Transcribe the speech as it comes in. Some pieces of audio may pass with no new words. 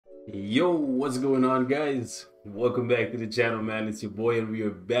Yo, what's going on, guys? Welcome back to the channel, man. It's your boy, and we are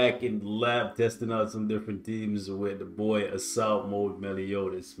back in the lab testing out some different teams with the boy Assault Mode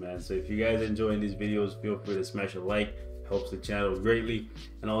Meliodas, man. So if you guys are enjoying these videos, feel free to smash a like, helps the channel greatly,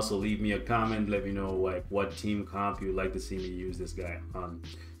 and also leave me a comment. Let me know like what team comp you'd like to see me use this guy on.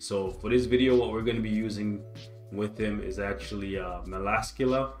 So for this video, what we're going to be using with him is actually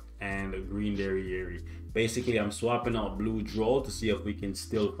Melascula and a green Derriere. Basically, I'm swapping out blue Drole to see if we can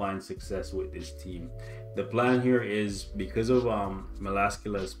still find success with this team. The plan here is because of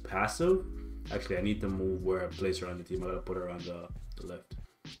Melascula's passive. Actually, I need to move where I place her on the team. I gotta put her on the left.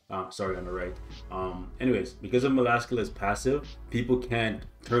 Sorry, on the right. Anyways, because of Melascula's passive, people can't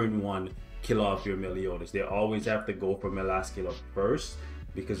turn one kill off your Meliodas. They always have to go for Melascula first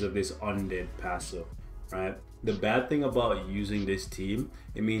because of this undead passive, right? The bad thing about using this team,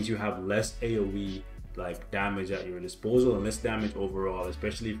 it means you have less AoE like damage at your disposal and less damage overall,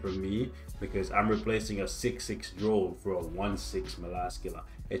 especially for me because I'm replacing a 6/6 Drole for a 1/6 Melascula.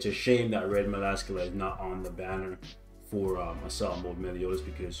 It's a shame that red Melascula is not on the banner for Assault Mode Meliodas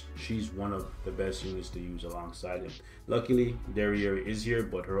because she's one of the best units to use alongside him. Luckily, Derriere is here,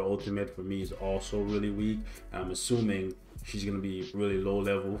 but her ultimate for me is also really weak. I'm assuming she's gonna be really low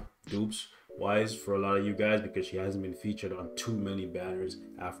level dupes wise for a lot of you guys because she hasn't been featured on too many banners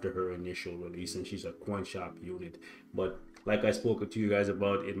after her initial release, and she's a coin shop unit. But like I spoke to you guys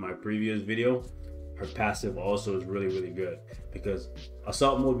about in my previous video, her passive also is really good because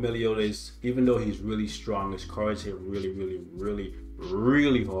Assault Mode Meliodas, even though he's really strong, his cards hit really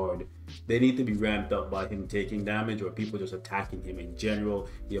hard. They need to be ramped up by him taking damage or people just attacking him in general.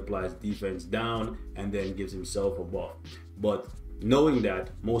 He applies defense down and then gives himself a buff. But knowing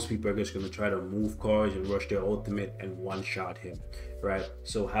that, most people are just going to try to move cards and rush their ultimate and one-shot him, right?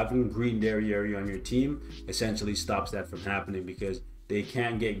 So having green Derriere on your team essentially stops that from happening because they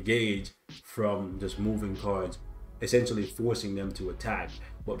can't get gauge from just moving cards, essentially forcing them to attack.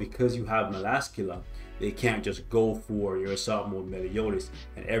 But because you have Melascula, they can't just go for your Assault Mode Meliodas,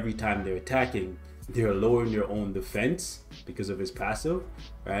 and every time they're attacking, they're lowering their own defense because of his passive,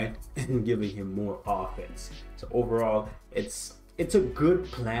 right? And giving him more offense. So overall, it's a good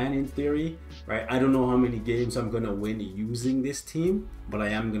plan in theory, right? I don't know how many games I'm gonna win using this team, but I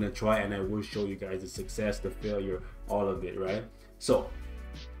am gonna try, and I will show you guys the success, the failure, all of it, right? So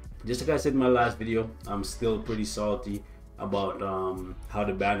just like I said in my last video, I'm still pretty salty about how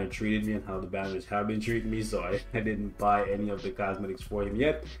the banner treated me and how the banners have been treating me, so I didn't buy any of the cosmetics for him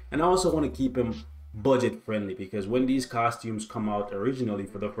yet. And I also want to keep him budget friendly because when these costumes come out originally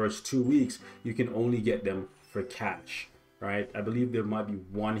for the first 2 weeks, you can only get them for cash, right? I believe there might be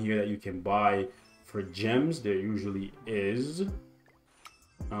one here that you can buy for gems. There usually is.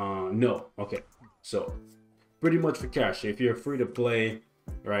 No. Okay. So pretty much for cash. If you're free to play,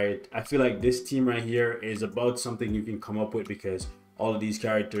 right? I feel like this team right here is about something you can come up with because all of these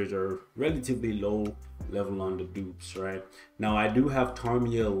characters are relatively low level on the dupes, right? Now I do have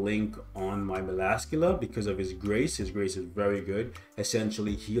Tarmia Link on my Melascula because of his grace. His grace is very good,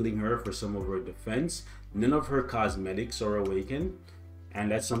 essentially healing her for some of her defense. None of her cosmetics are awakened,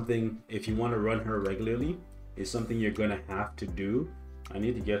 and that's something, if you want to run her regularly, is something you're gonna have to do. I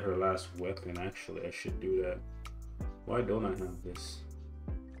need to get her last weapon. Actually, I should do that. Why don't I have this?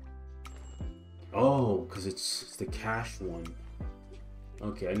 Oh, because it's the cash one.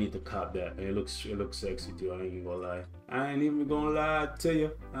 Okay, I need to cop that. It looks sexy too. I ain't even gonna lie. I ain't even gonna lie to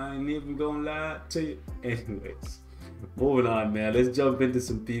you. I ain't even gonna lie to you. Anyways, moving on, man. Let's jump into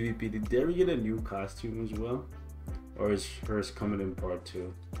some PvP. Did Derry get a new costume as well, or is hers coming in part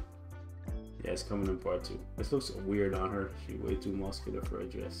 2? Yeah, it's coming in part 2. This looks weird on her. She's way too muscular for a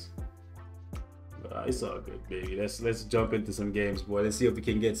dress. But it's all good, baby. Let's jump into some games, boy. Let's see if we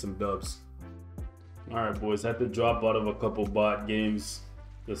can get some dubs. Alright, boys, had to drop out of a couple bot games.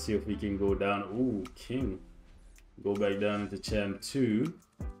 Let's see if we can go down. Ooh, King. Go back down into Champ 2.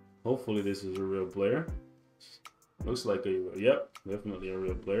 Hopefully this is a real player. Looks like yep, definitely a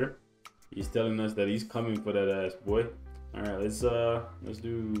real player. He's telling us that he's coming for that ass, boy. Alright, let's go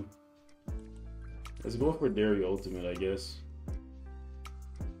for Derry Ultimate, I guess.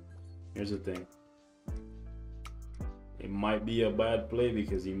 Here's the thing. It might be a bad play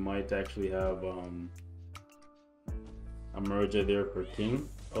because he might actually have a merger there for King.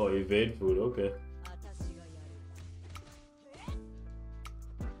 Oh, evade food, okay.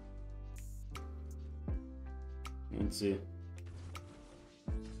 Let's see.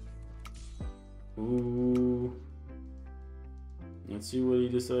 Ooh. Let's see what he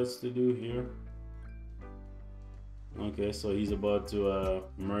decides to do here. Okay, so he's about to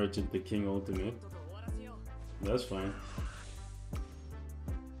merge into King Ultimate. That's fine.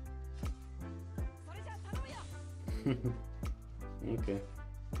 Okay.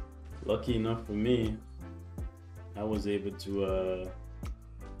 Lucky enough for me, I was able to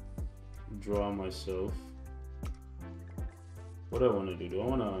draw myself. What do I want to do? Do I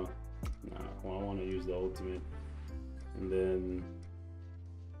want to... Nah, well, I want to use the ultimate. And then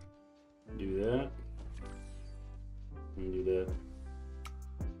do that. And do that.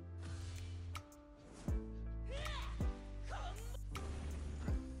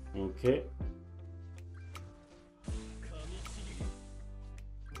 Okay.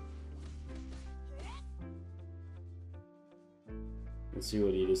 Let's see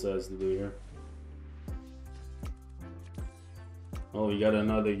what he decides to do here. Oh, you got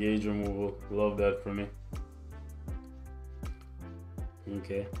another gauge removal. Love that for me.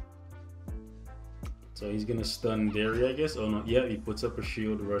 Okay. So he's gonna stun Derry, I guess. Oh no, yeah, he puts up a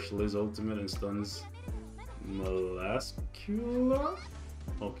shield, rush Liz ultimate, and stuns Melascula.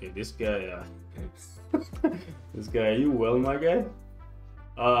 Okay, this guy, this guy, are you well, my guy?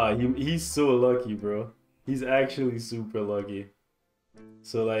 He's so lucky, bro. He's actually super lucky.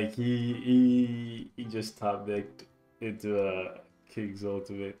 So like he just top decked into King's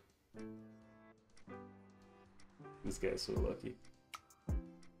ultimate. This guy's so lucky.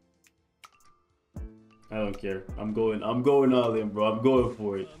 I don't care. I'm going all in, bro. I'm going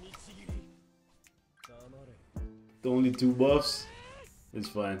for it. The only 2 buffs. It's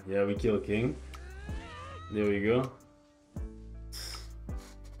fine. Yeah, we kill King. There we go.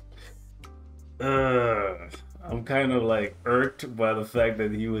 I'm kind of like irked by the fact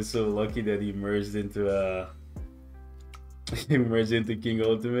that he was so lucky that he merged into King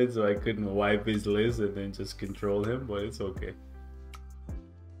Ultimate, so I couldn't wipe his list and then just control him, but it's okay.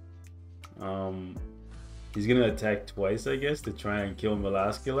 He's gonna attack twice, I guess, to try and kill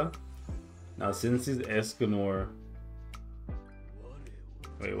Melascula. Now, since he's Escanor...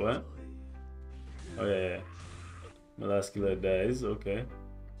 Wait, what? Oh, yeah. Melascula dies, okay.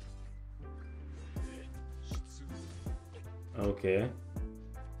 Okay.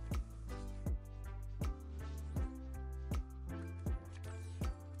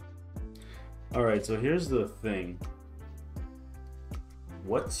 Alright, so here's the thing.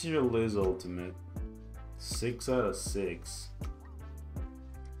 What's your Liz ultimate? 6 out of 6.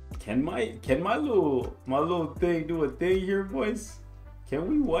 Can my little thing do a thing here, boys? Can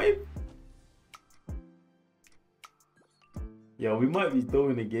we wipe? Yeah, we might be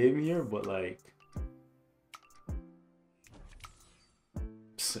throwing the game here, but like,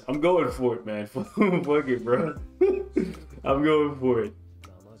 I'm going for it, man. Fuck it, bro. I'm going for it.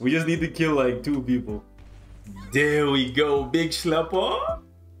 We just need to kill like 2 people. There we go, big schlepper.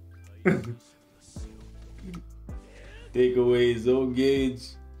 Take away his own gauge.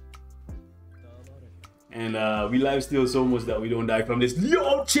 And we lifesteal so much that we don't die from this.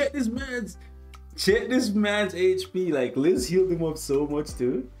 Yo, check this man's HP. Like, Liz healed him up so much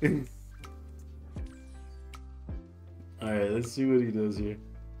too. Alright, let's see what he does here.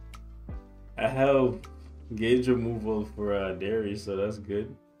 I have gauge removal for Darius, so that's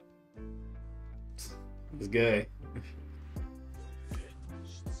good. This guy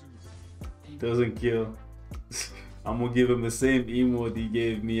doesn't kill. I'm gonna give him the same emote he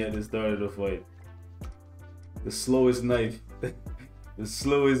gave me at the start of the fight. The slowest knife. The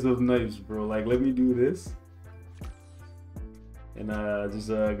slowest of knives, bro. Like, let me do this. And just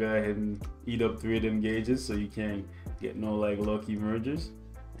go ahead and eat up 3 of them gauges so you can't get no like lucky mergers.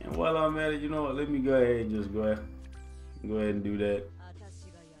 And while I'm at it, you know what? Let me go ahead and just go ahead and do that.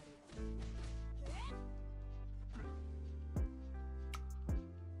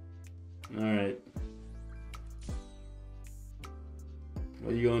 Alright.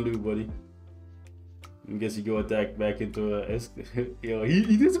 What you gonna do, buddy? I guess you go attack back into a Yo,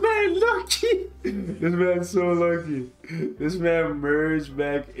 this man lucky. This man's so lucky. This man merged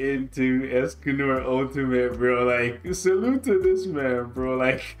back into Escanor Ultimate, bro. Like, salute to this man, bro.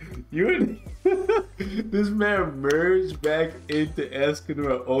 Like, this man merged back into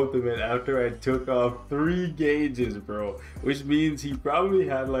Escanor Ultimate after I took off 3 gauges, bro. Which means he probably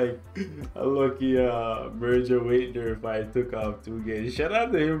had like a lucky merger waiting there if I took off 2 gauges. Shout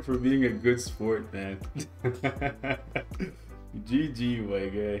out to him for being a good sport, man. GG, my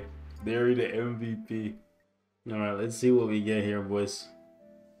guy. There, the MVP. Alright, let's see what we get here, boys.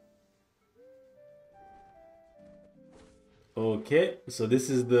 Okay, so this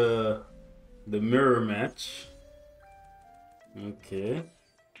is the mirror match. Okay.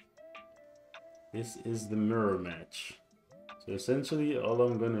 This is the mirror match. So essentially, all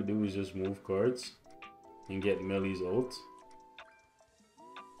I'm gonna do is just move cards and get Melly's ult.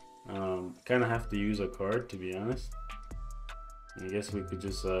 Kind of have to use a card, to be honest. I guess we could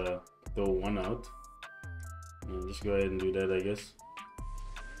just throw one out Yeah, just go ahead and do that, I guess.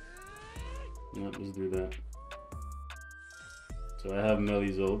 Yep, just do that. So I have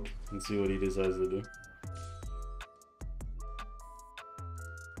Melly's ult. Let's see what he decides to do.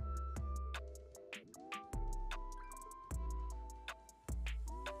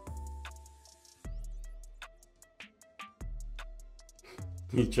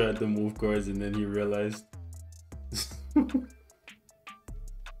 He tried to move cards and then he realized.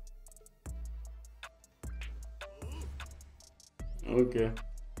 Okay.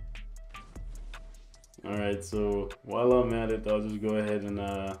 Alright, so while I'm at it, I'll just go ahead and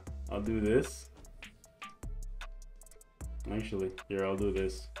I'll do this. Actually, here, I'll do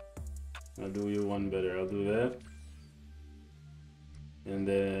this. I'll do you one better. I'll do that. And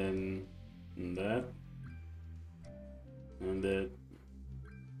then that. And that.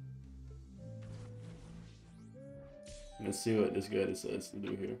 Let's see what this guy decides to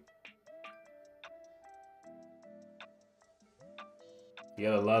do here. He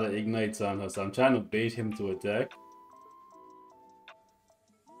got a lot of ignites on her, so I'm trying to bait him to attack.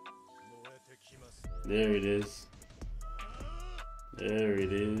 There it is. There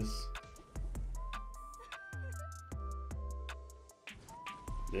it is.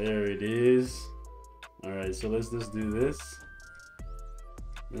 There it is. Alright, so let's just do this.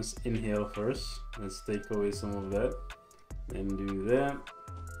 Let's inhale first. Let's take away some of that. Then do that.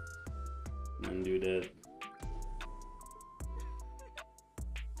 And do that.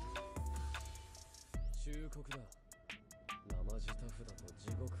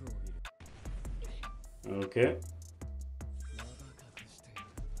 Okay.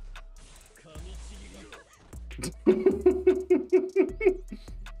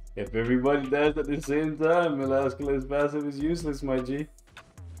 If everybody dies at the same time, Meliodas' passive is useless, my G.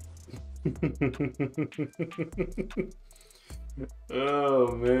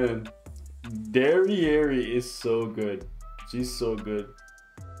 Oh man, Derriere is so good. She's so good.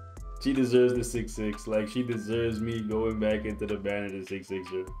 She deserves the 6-6. Like, she deserves me going back into the banner to 6-6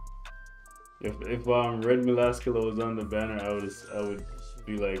 her. If Red Meliodas was on the banner, I would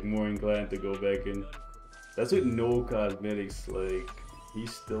be like more inclined to go back in. That's with no cosmetics. Like,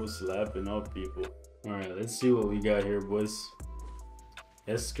 he's still slapping up people. All right, let's see what we got here, boys.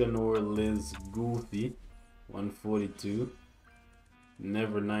 Escanor Liz Goofy, 142.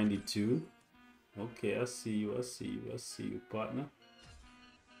 Never 92. Okay, I see you. I see you. I see you, partner.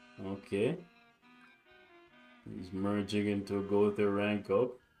 Okay. He's merging into a Gotha rank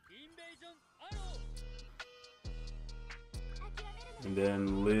up. And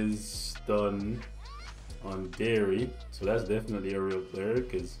then Liz stun on Dairy. So that's definitely a real player,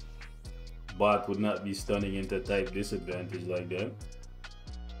 because bot would not be stunning into type disadvantage like that.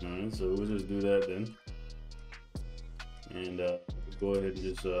 Alright, so we'll just do that then. And go ahead and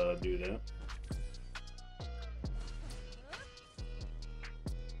just do that.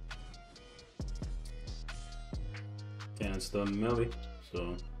 Can't stun Melly,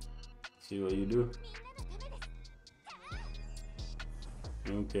 so see what you do.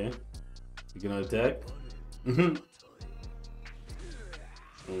 Okay, you gonna attack?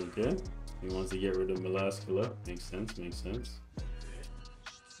 Okay, he wants to get rid of Meliodas. Makes sense, makes sense.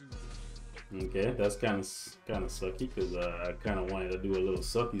 Okay, that's kind of sucky, because I kind of wanted to do a little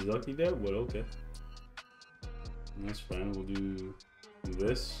sucky there, but okay, that's fine. We'll do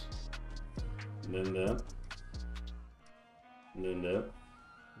this, and then that, and then that.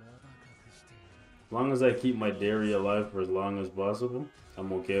 As long as I keep my dairy alive for as long as possible,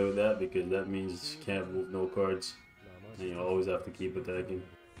 I'm okay with that, because that means you can't move no cards and you always have to keep attacking.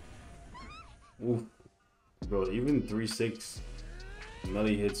 Oof, bro, even 3-6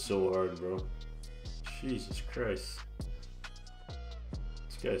 Melly hits so hard, bro. Jesus Christ,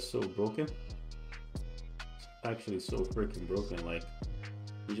 this guy's so broken. It's actually so freaking broken. Like,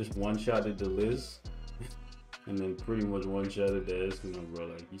 he just one-shotted the Liz and then pretty much one-shotted the Eskimo, bro.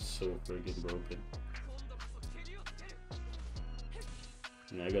 Like, he's so freaking broken.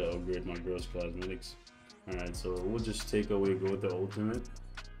 Yeah, I gotta upgrade my girl's cosmetics. Alright, so we'll just take away go with the ultimate.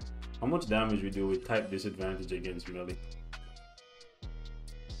 How much damage we do with type disadvantage against Melly?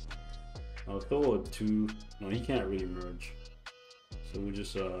 I'll throw a 2. No, he can't really merge. So we'll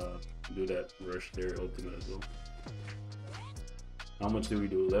just do that rush there ultimate as well. How much do we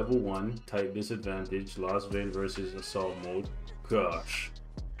do? Level 1, type disadvantage, Lost Vein versus assault mode. Gosh.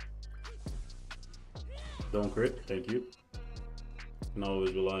 Don't crit, thank you. Can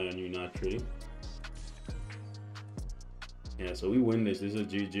always rely on you not critting. Yeah, so we win this. This is a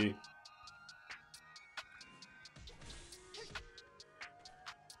GG.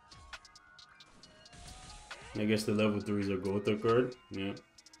 I guess the level 3s are Gotha card. Yeah.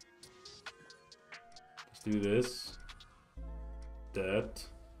 do this. That.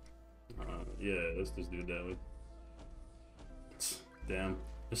 Yeah, let's just do it that way. Damn.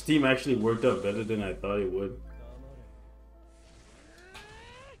 This team actually worked out better than I thought it would.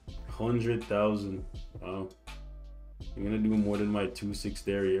 100,000. Wow. I'm gonna do more than my 2/6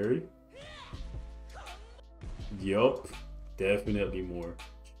 Derriere. Yup. Definitely more.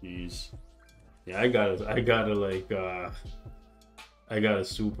 Jeez. Yeah, I gotta like I gotta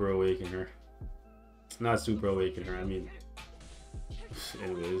super awaken her. Not super awaken her, I mean,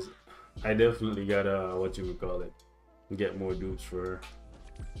 anyways, I definitely gotta, what you would call it, get more dupes for her.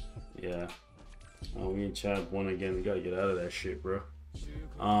 Yeah. Oh, we in champ 1 again. We gotta get out of that shit, bro.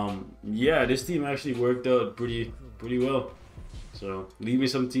 Yeah, this team actually worked out pretty well. So leave me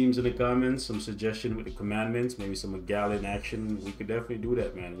some teams in the comments, some suggestion with the commandments, maybe some Gallon action. We could definitely do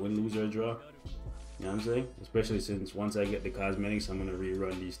that, man. Win, lose, or draw. You know what I'm saying? Especially since once I get the cosmetics, I'm gonna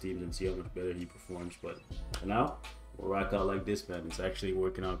rerun these teams and see how much better he performs. But for now, we'll rock out like this, man. It's actually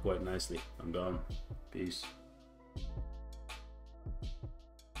working out quite nicely. I'm done. Peace.